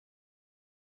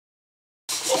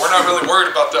we're not really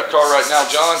worried about that car right now,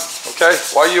 John. Okay?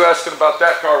 Why are you asking about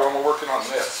that car when we're working on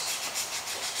this?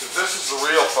 Because this is the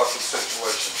real fucking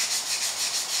situation.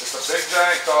 It's a big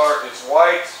giant car, it's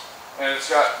white, and it's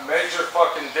got major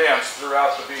fucking dents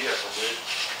throughout the vehicle, dude.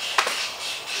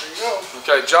 There you go.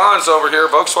 Okay, John's over here,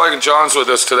 Volkswagen John's with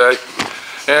us today.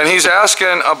 And he's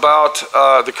asking about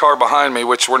the car behind me,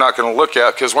 which we're not going to look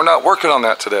at because we're not working on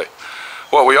that today.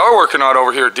 What we are working on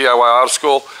over here at D.I.Y. Auto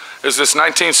School is this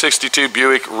 1962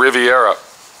 Buick Riviera.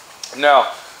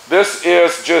 Now, this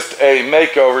is just a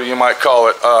makeover, you might call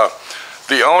it.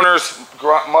 The owner's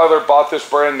mother bought this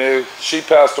brand new. She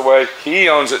passed away. He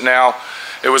owns it now.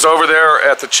 It was over there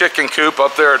at the chicken coop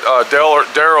up there at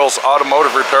Daryl's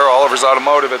Automotive Repair, Oliver's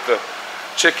Automotive at the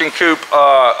chicken coop,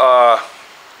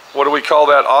 what do we call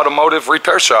that? Automotive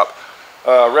repair shop,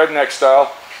 redneck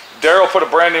style. Daryl put a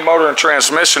brand new motor and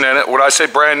transmission in it. When I say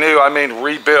brand new, I mean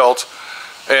rebuilt,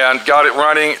 and got it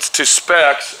running to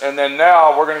specs, and then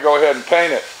now we're going to go ahead and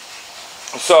paint it.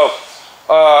 So,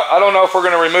 I don't know if we're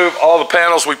going to remove all the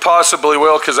panels. We possibly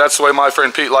will, because that's the way my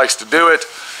friend Pete likes to do it,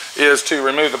 is to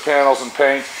remove the panels and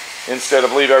paint instead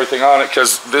of leave everything on it,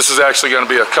 because this is actually going to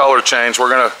be a color change. We're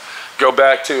going to go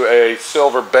back to a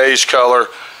silver beige color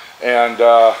and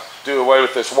do away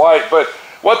with this white. But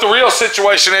what the real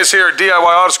situation is here at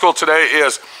D.I.Y. Auto School today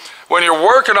is when you're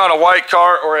working on a white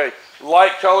car or a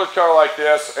light colored car like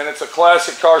this, and it's a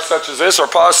classic car such as this, or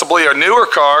possibly a newer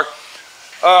car,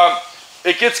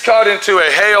 it gets caught into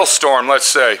a hailstorm, let's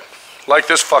say, like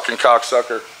this fucking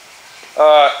cocksucker.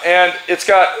 And it's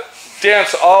got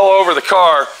dents all over the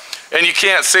car, and you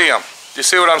can't see them. You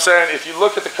see what I'm saying? If you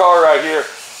look at the car right here,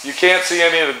 you can't see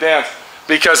any of the dents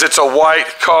because it's a white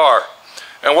car.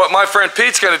 And what my friend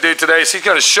Pete's going to do today is he's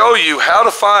going to show you how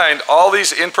to find all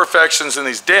these imperfections and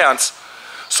these dents.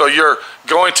 So you're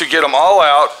going to get them all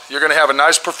out. You're going to have a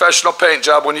nice professional paint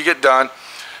job when you get done,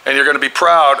 and you're going to be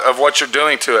proud of what you're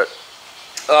doing to it.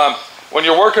 When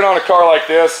you're working on a car like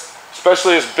this,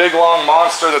 especially this big long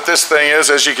monster that this thing is,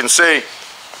 as you can see,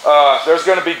 there's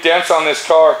going to be dents on this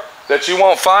car that you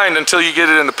won't find until you get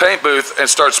it in the paint booth and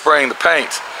start spraying the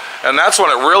paint. And that's when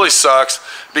it really sucks,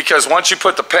 because once you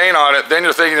put the paint on it, then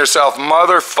you're thinking to yourself,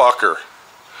 motherfucker,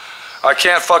 I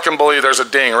can't fucking believe there's a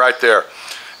ding right there.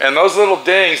 And those little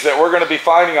dings that we're going to be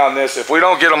finding on this, if we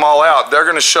don't get them all out, they're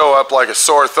going to show up like a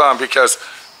sore thumb, because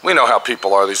we know how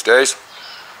people are these days.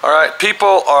 All right,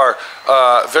 people are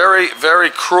very,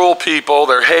 very cruel people.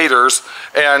 They're haters.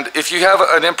 And if you have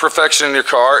an imperfection in your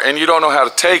car and you don't know how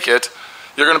to take it,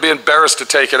 you're going to be embarrassed to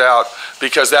take it out,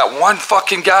 because that one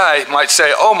fucking guy might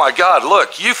say, oh my God,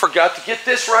 look, you forgot to get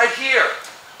this right here.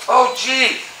 Oh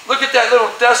gee, look at that little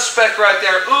dust speck right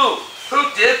there. Ooh, who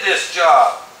did this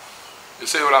job? You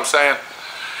see what I'm saying?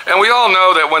 And we all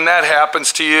know that when that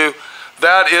happens to you,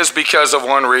 that is because of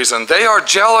one reason. They are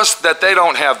jealous that they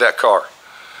don't have that car.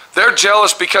 They're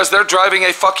jealous because they're driving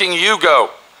a fucking Yugo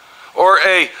or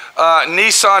a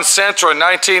Nissan Sentra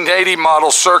 1980 model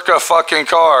circa fucking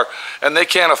car, and they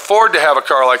can't afford to have a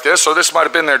car like this, so this might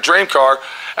have been their dream car,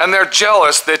 and they're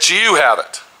jealous that you have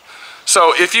it.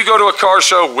 So if you go to a car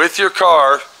show with your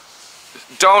car,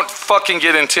 don't fucking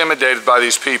get intimidated by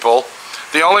these people.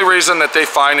 The only reason that they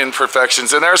find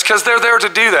imperfections in there is because they're there to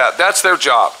do that. That's their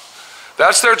job.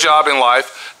 That's their job in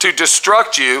life, to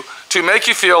destruct you, to make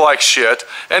you feel like shit,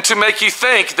 and to make you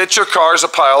think that your car is a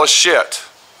pile of shit.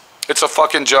 It's a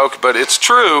fucking joke, but it's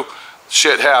true.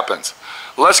 Shit happens.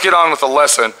 Let's get on with the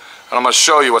lesson, and I'm going to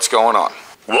show you what's going on.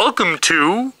 Welcome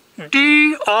to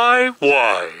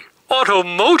D.I.Y.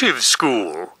 Automotive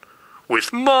School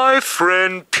with my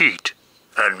friend Pete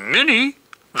and Minnie,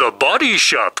 the body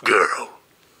shop girl.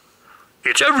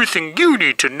 It's everything you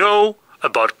need to know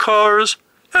about cars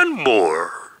and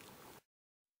more.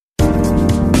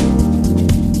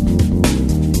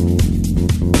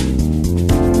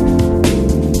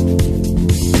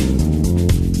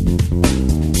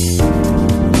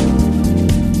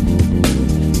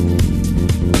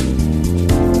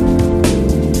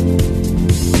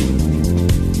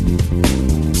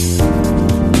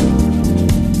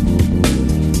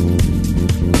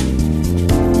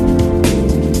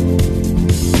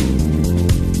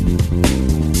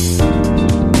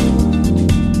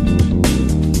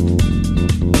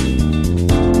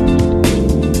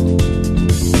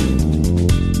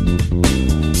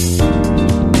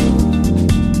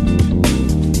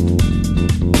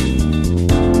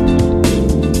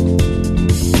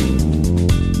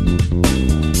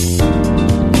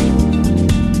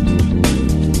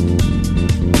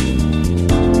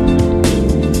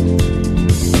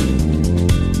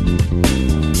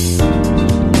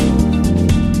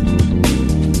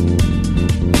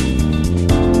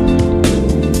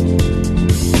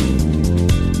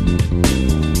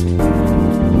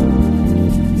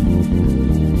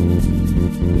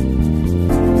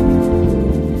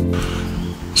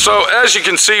 So as you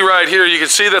can see right here, you can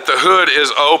see that the hood is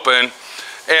open.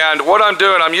 And what I'm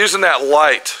doing, I'm using that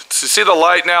light. To see the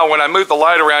light now, when I move the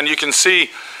light around, you can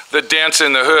see the dents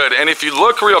in the hood. And if you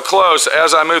look real close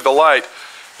as I move the light,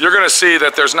 you're gonna see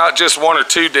that there's not just one or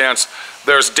two dents,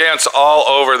 there's dents all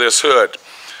over this hood.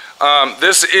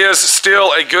 This is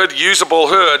still a good usable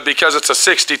hood because it's a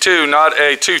 62, not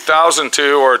a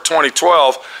 2002 or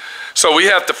 2012. So we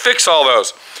have to fix all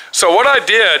those. So what I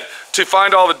did to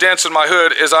find all the dents in my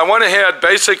hood is I went ahead,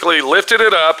 basically lifted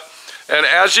it up, and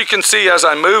as you can see as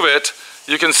I move it,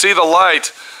 you can see the light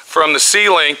from the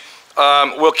ceiling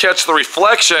will catch the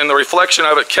reflection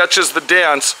of it catches the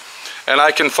dents, and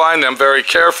I can find them very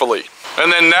carefully. And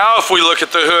then now if we look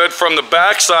at the hood from the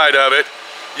back side of it,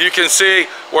 you can see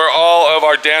where all of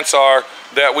our dents are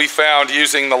that we found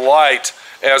using the light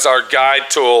as our guide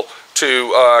tool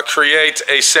to create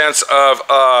a sense of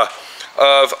a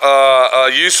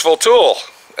useful tool.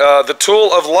 The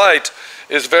tool of light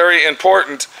is very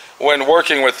important when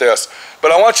working with this.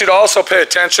 But I want you to also pay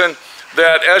attention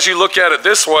that as you look at it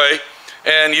this way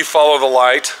and you follow the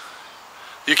light,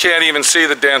 you can't even see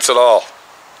the dents at all.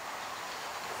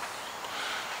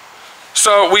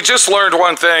 So we just learned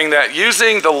one thing, that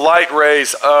using the light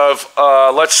rays of,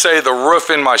 let's say, the roof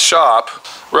in my shop,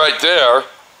 right there,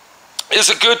 is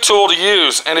a good tool to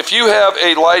use. And if you have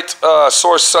a light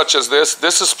source such as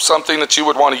this is something that you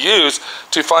would want to use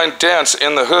to find dents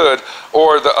in the hood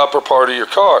or the upper part of your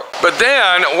car. But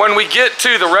then when we get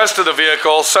to the rest of the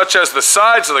vehicle, such as the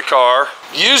sides of the car,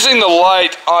 using the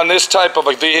light on this type of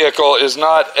a vehicle is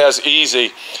not as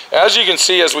easy. As you can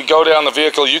see as we go down the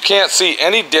vehicle, you can't see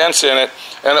any dents in it,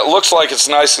 and it looks like it's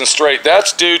nice and straight.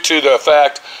 That's due to the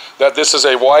fact that this is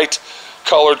a white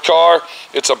colored car.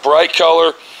 It's a bright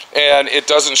color, and it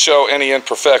doesn't show any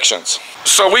imperfections.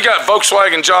 So we got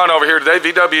Volkswagen John over here today,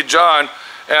 VW John,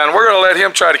 and we're gonna let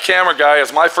him try to camera guy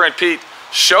as my friend Pete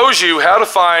shows you how to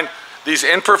find these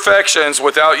imperfections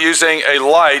without using a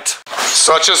light,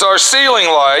 such as our ceiling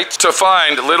light, to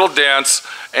find little dents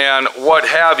and what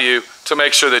have you to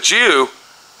make sure that you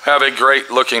have a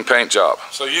great looking paint job.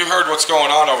 So you heard what's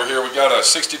going on over here. We got a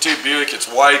 62 Buick, it's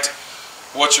white.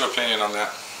 What's your opinion on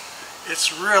that?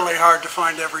 It's really hard to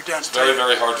find every dent. It's very,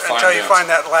 very hard to find until you dents. find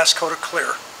that last coat of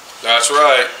clear. That's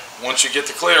right. Once you get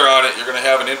the clear on it, you're going to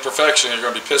have an imperfection. You're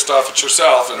going to be pissed off at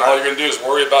yourself, and all you're going to do is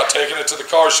worry about taking it to the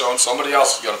car show, and somebody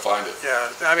else is going to find it. Yeah,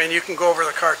 I mean, you can go over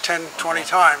the car 10, 20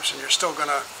 times, and you're still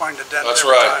going to find a dent. That's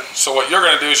every right. time. So what you're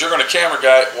going to do is you're going to camera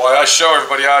guide while I show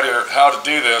everybody out here how to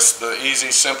do this, the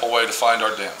easy, simple way to find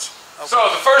our dents. Okay. So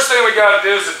the first thing we got to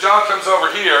do is that John comes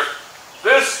over here.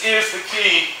 This is the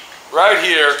key right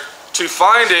here to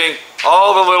finding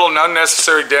all the little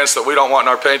unnecessary dents that we don't want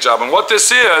in our paint job. And what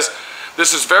this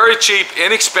is very cheap,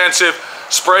 inexpensive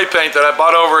spray paint that I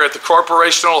bought over at the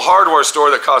Corporational Hardware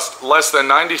store that cost less than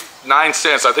 99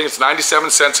 cents. I think it's 97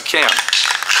 cents a can.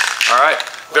 All right,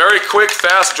 very quick,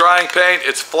 fast drying paint.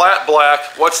 It's flat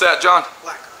black. What's that, John?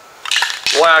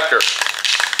 Lacquer.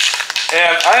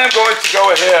 And I am going to go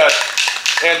ahead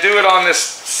and do it on this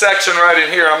section right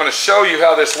in here. I'm going to show you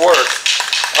how this works.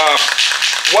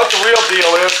 What the real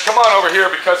deal is, come on over here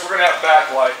because we're going to have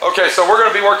backlight. Okay, so we're going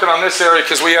to be working on this area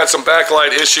because we had some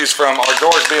backlight issues from our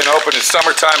doors being open. It's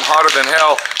summertime, hotter than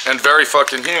hell, and very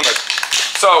fucking humid.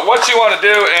 So what you want to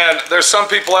do, and there's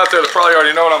some people out there that probably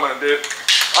already know what I'm going to do.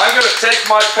 I'm going to take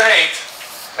my paint,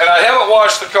 and I haven't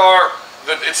washed the car,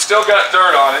 it's still got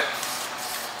dirt on it,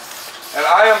 and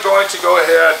I am going to go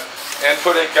ahead and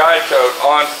put a guide coat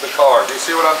on the car. Do you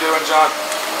see what I'm doing, John?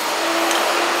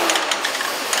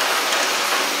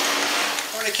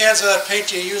 How many cans of that paint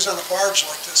do you use on a barge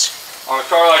like this? On a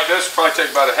car like this, probably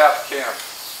take about a half a can.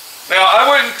 Now, I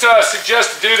wouldn't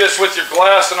suggest to do this with your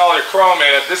glass and all your chrome in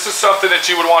it. This is something that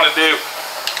you would want to do,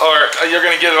 or you're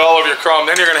going to get it all over your chrome,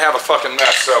 then you're going to have a fucking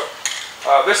mess. So,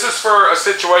 this is for a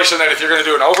situation that if you're going to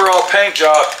do an overall paint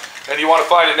job and you want to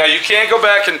find it. Now, you can go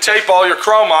back and tape all your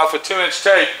chrome off with 2-inch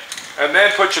tape and then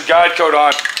put your guide coat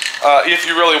on if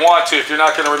you really want to, if you're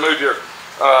not going to remove your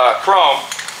chrome.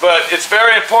 But it's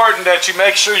very important that you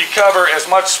make sure you cover as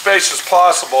much space as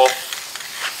possible.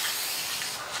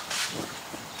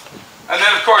 And then,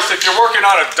 of course, if you're working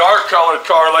on a dark colored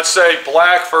car, let's say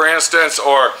black, for instance,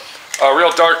 or a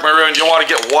real dark maroon, you want to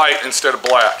get white instead of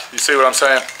black. You see what I'm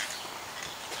saying?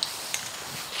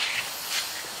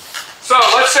 So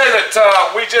let's say that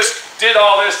we just did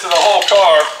all this to the whole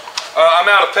car. I'm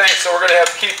out of paint, so we're going to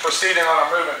have to keep proceeding on our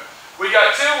movement. We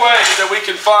got two ways that we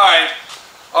can find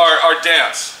our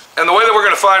dents. And the way that we're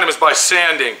going to find them is by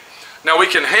sanding. Now we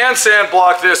can hand sand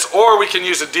block this, or we can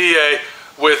use a DA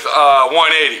with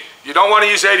 180. You don't want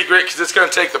to use 80 grit because it's going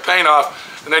to take the paint off,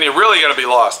 and then you're really going to be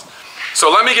lost. So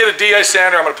let me get a D.I.Y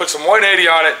sander. I'm going to put some 180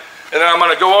 on it, and then I'm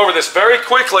going to go over this very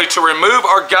quickly to remove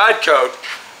our guide coat.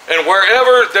 And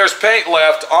wherever there's paint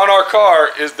left on our car,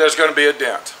 there's going to be a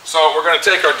dent. So we're going to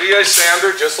take our D.I.Y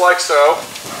sander just like so.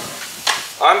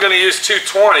 I'm going to use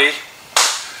 220.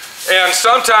 And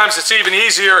sometimes it's even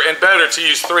easier and better to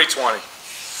use 320.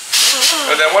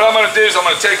 And then what I'm going to do is I'm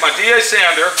going to take my D.I.Y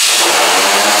sander.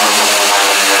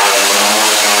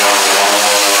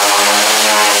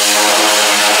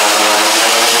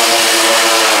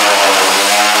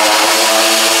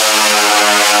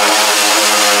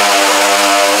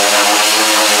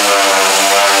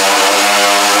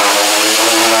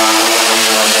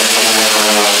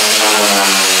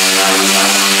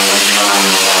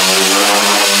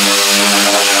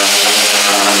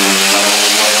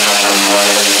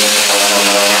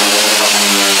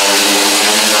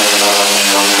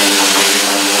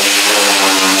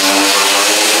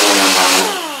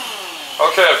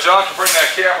 Okay, if John can bring that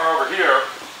camera over here,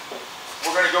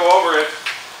 we're going to go over it,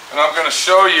 and I'm going to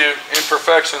show you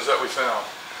imperfections that we found.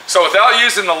 So without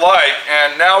using the light,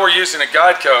 and now we're using a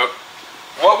guide coat,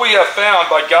 what we have found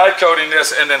by guide coating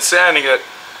this and then sanding it,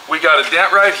 we got a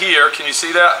dent right here. Can you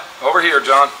see that? Over here,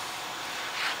 John.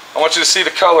 I want you to see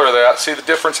the color of that. See the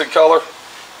difference in color?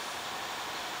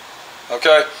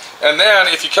 Okay, and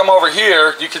then if you come over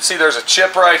here, you can see there's a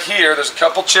chip right here. There's a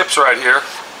couple chips right here.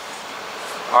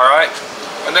 All right,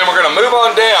 and then we're going to move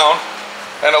on down,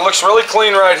 and it looks really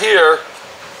clean right here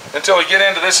until we get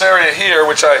into this area here,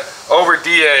 which I over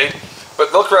DA'd.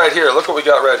 But look right here. Look what we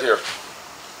got right here.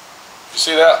 You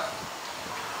see that?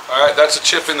 All right, that's a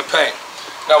chip in the paint.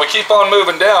 Now we keep on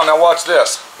moving down. Now watch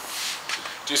this.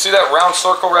 Do you see that round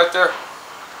circle right there?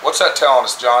 What's that telling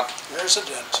us, John? There's a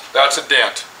dent. That's a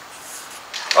dent.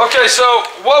 Okay, so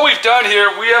what we've done here,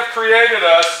 we have created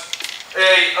us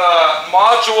a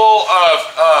module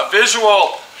of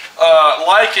visual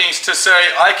likings to say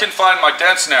I can find my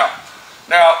dents now.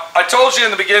 Now, I told you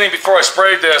in the beginning before I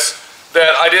sprayed this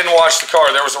that I didn't wash the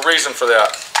car. There was a reason for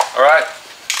that, all right?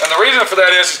 And the reason for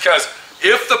that is because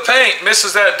if the paint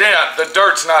misses that dent, the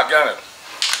dirt's not gonna.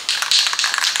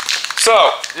 So,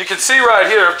 you can see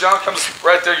right here, if John comes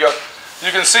right there,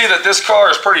 you can see that this car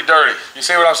is pretty dirty. You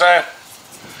see what I'm saying?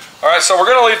 All right, so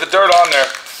we're gonna leave the dirt on there,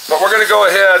 but we're gonna go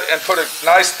ahead and put a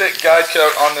nice thick guide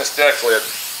coat on this deck lid.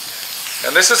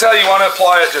 And this is how you wanna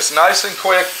apply it, just nice and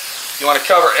quick. You wanna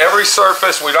cover every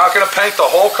surface. We're not gonna paint the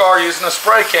whole car using a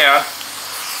spray can.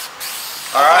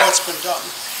 All right? It's been done.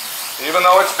 Even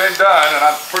though it's been done, and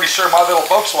I'm pretty sure my little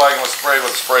Volkswagen was sprayed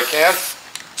with a spray can.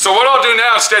 So what I'll do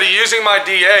now, instead of using my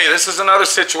DA, this is another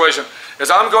situation, is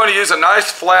I'm going to use a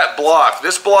nice flat block.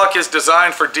 This block is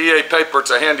designed for DA paper. It's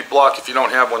a handy block if you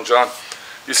don't have one, John.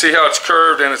 You see how it's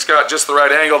curved and it's got just the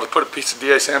right angle to put a piece of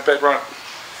DA sandpaper on it?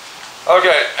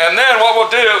 Okay, and then what we'll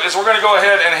do is we're going to go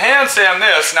ahead and hand sand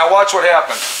this. Now watch what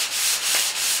happens.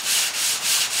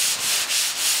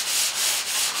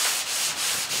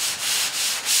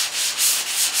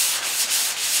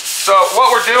 So what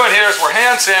we're doing here is we're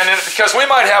hand sanding it because we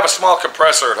might have a small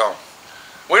compressor at home.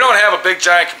 We don't have a big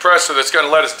giant compressor that's going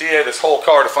to let us DA this whole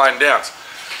car to find dents.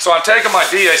 So I'm taking my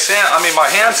my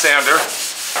hand sander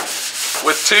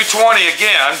with 220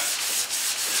 again,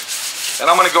 and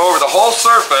I'm going to go over the whole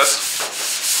surface,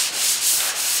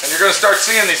 and you're going to start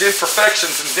seeing these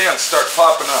imperfections and dents start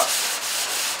popping up.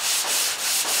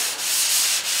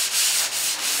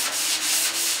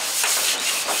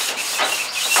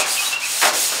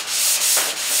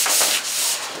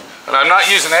 And I'm not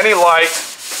using any light.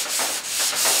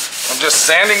 I'm just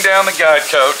sanding down the guide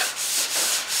coat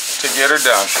to get her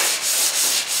done.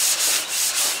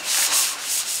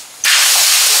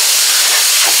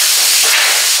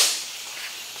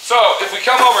 So if we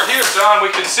come over here, John, we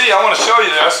can see, I want to show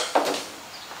you this.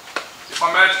 Get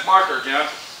my magic marker again.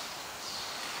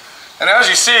 And as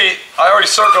you see, I already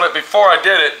circled it before I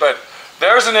did it, but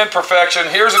there's an imperfection.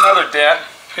 Here's another dent.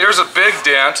 Here's a big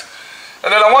dent.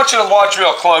 And then I want you to watch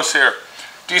real close here.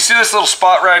 Do you see this little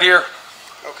spot right here?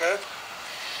 Okay.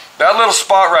 That little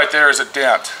spot right there is a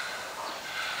dent.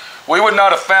 We would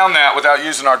not have found that without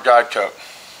using our guide coat.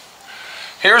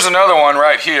 Here's another one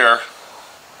right here.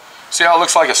 See how it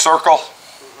looks like a circle?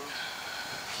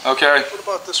 Mm-hmm. Okay. What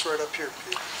about this right up here,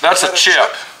 Pete? That's a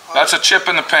chip. That's a chip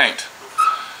in the paint.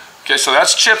 Okay, so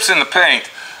that's chips in the paint.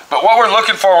 But what we're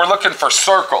looking for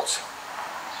circles.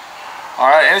 All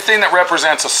right, anything that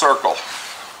represents a circle.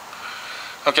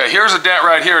 Okay, here's a dent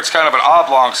right here. It's kind of an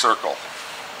oblong circle.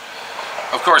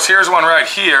 Of course, here's one right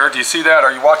here. Do you see that?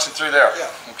 Are you watching through there? Yeah.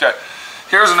 Okay.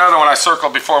 Here's another one I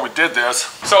circled before we did this.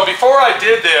 So before I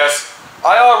did this,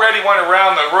 I already went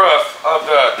around the roof of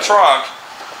the trunk,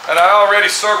 and I already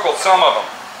circled some of them.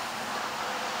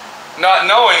 not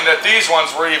knowing that these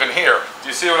ones were even here. Do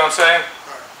you see what I'm saying?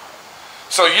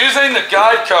 So using the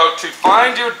guide coat to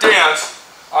find your dents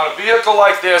on a vehicle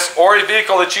like this, or a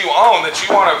vehicle that you own that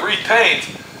you want to repaint,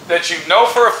 that you know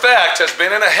for a fact has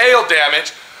been in a hail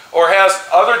damage or has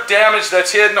other damage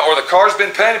that's hidden, or the car's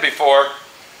been painted before,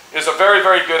 is a very,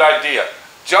 very good idea.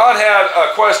 John had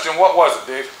a question. What was it,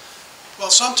 Dave? Well,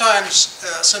 sometimes,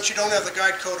 since you don't have the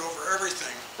guide coat over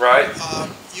everything, right?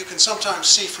 You can sometimes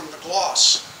see from the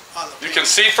gloss on the paint. You can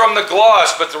see from the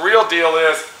gloss, but the real deal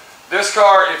is, this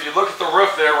car, if you look at the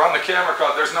roof there, run the camera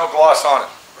cut, there's no gloss on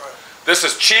it. Right. This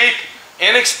is cheap,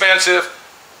 inexpensive,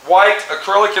 white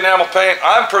acrylic enamel paint.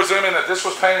 I'm presuming that this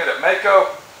was painted at Mako,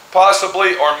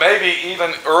 possibly, or maybe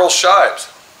even Earl Shibes.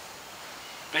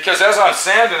 Because as I'm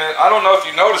sanding it, I don't know if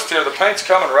you noticed here, the paint's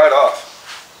coming right off.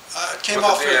 It came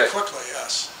off very quickly,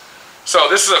 yes. So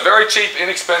this is a very cheap,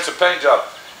 inexpensive paint job.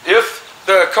 If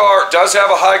the car does have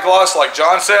a high gloss, like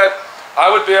John said, I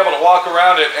would be able to walk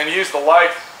around it and use the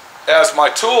light as my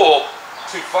tool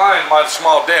to find my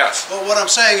small dents. Well, what I'm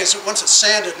saying is that once it's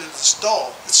sanded and it's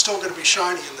dull, it's still going to be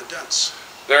shiny in the dents.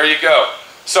 There you go.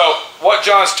 So what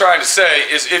John's trying to say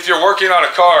is, if you're working on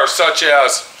a car such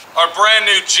as our brand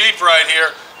new Jeep right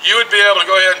here, you would be able to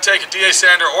go ahead and take a DA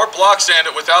sander or block sand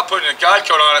it without putting a guide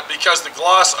coat on it, because the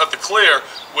gloss of the clear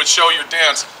would show your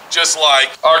dents just like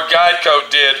our guide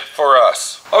coat did for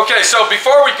us. Okay, so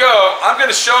before we go, I'm going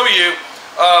to show you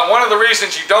one of the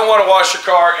reasons you don't want to wash your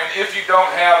car, and if you don't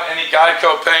have any guide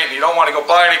coat paint and you don't want to go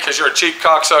buy any because you're a cheap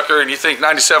cocksucker and you think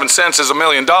 97 cents is $1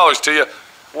 million to you,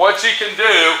 what you can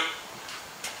do,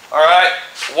 all right,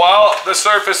 while the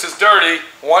surface is dirty,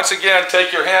 once again,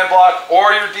 take your hand block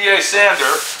or your DA sander,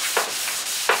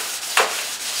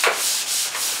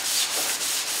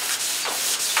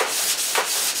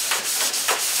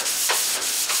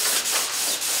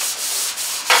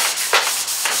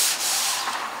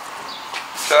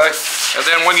 okay? And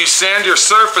then when you sand your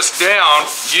surface down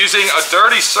using a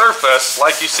dirty surface,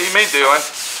 like you see me doing,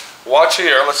 watch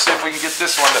here. Let's see if we can get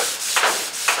this one to...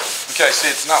 Okay,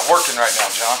 see, it's not working right now,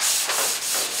 John.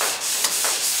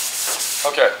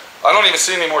 Okay, I don't even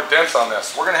see any more dents on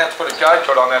this. We're going to have to put a guide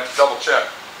coat on that to double check.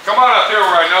 Come on up here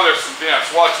where I know there's some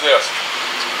dents. Watch this.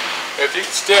 If you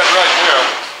can stand right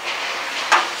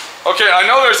there. Okay, I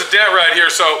know there's a dent right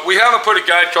here, so we haven't put a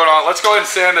guide coat on it. Let's go ahead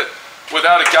and sand it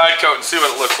without a guide coat and see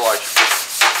what it looks like.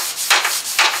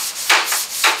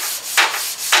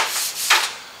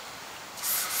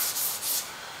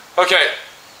 Okay,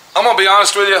 I'm gonna be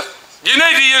honest with you. You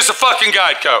need to use a fucking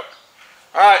guide coat.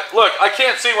 All right, look, I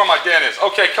can't see where my dent is.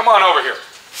 Okay, come on over here.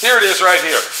 Here it is right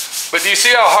here. But do you see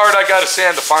how hard I got to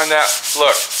sand to find that?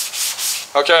 Look,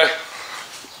 okay.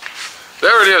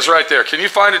 There it is right there. Can you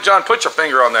find it, John? Put your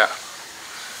finger on that.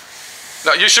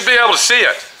 Now, you should be able to see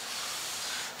it.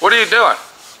 What are you doing?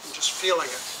 I'm just feeling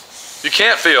it. You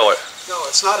can't feel it. No,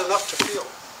 it's not enough to feel.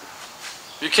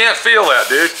 You can't feel that,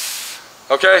 dude.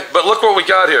 Okay, but look what we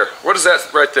got here. What is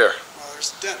that right there? Well,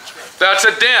 there's a dent right there. That's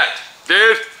a dent,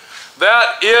 dude.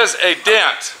 That is a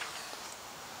dent.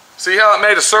 See how it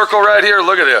made a circle right here?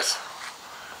 Look at this.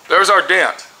 There's our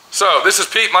dent. So this is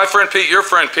Pete, my friend Pete, your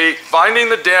friend Pete, finding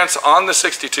the dents on the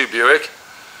 62 Buick,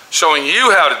 showing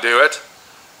you how to do it.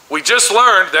 We just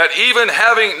learned that even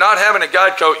not having a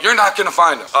guide coat, you're not going to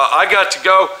find them. I got to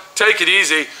go. Take it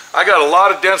easy. I got a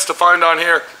lot of dents to find on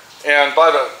here, and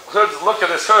by the hood, look at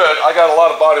this hood, I got a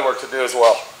lot of body work to do as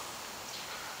well.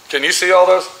 Can you see all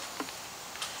those?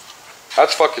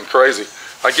 That's fucking crazy.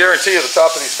 I guarantee you the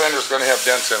top of these fenders are going to have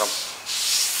dents in them.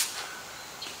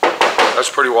 That's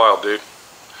pretty wild, dude.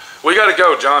 We got to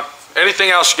go, John.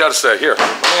 Anything else you got to say? Here,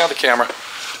 let me have the camera.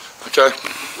 Okay.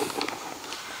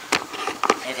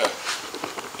 Okay.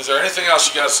 Is there anything else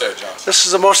you got to say, John? This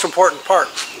is the most important part.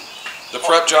 The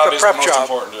prep job is the most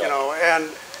important job. You know, and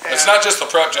it's not just the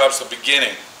prep job; it's the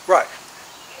beginning. Right.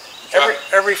 Okay?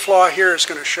 Every flaw here is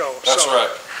going to show. That's right.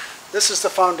 This is the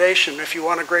foundation. If you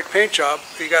want a great paint job,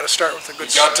 you got to start with a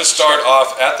good. You got to start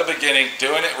off at the beginning,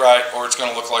 doing it right, or it's going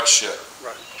to look like shit.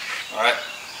 Right. All right.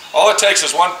 All it takes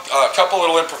is a couple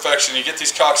little imperfection. You get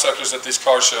these cocksuckers at these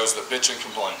car shows that bitch and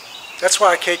complain. That's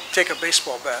why I take a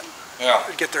baseball bat. Yeah.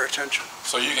 And get their attention.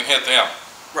 So you can hit them.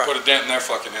 Right. Put a dent in their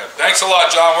fucking head. Thanks a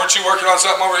lot, John. Weren't you working on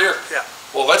something over here? Yeah.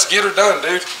 Well, let's get her done,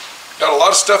 dude. Got a lot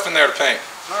of stuff in there to paint.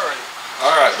 All right.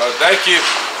 All right, bud. Thank you.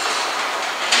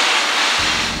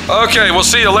 Okay, we'll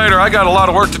see you later. I got a lot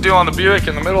of work to do on the Buick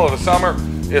in the middle of the summer.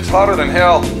 It's hotter than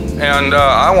hell, and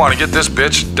I want to get this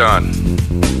bitch done.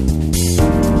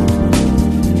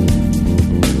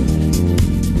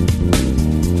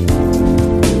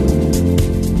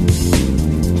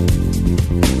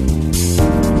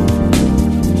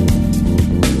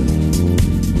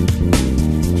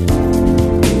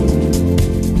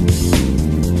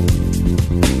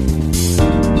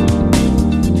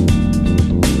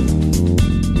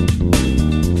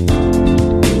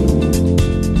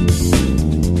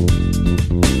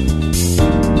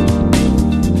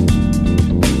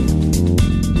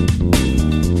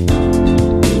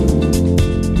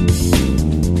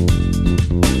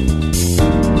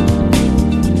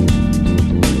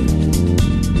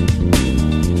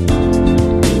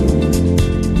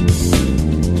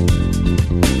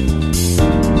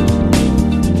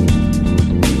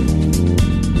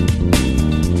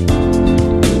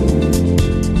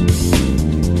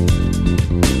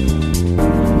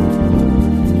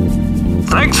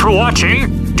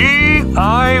 watching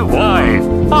D.I.Y.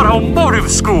 Automotive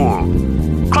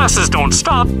School. Classes don't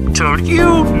stop till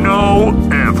you know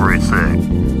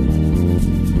everything.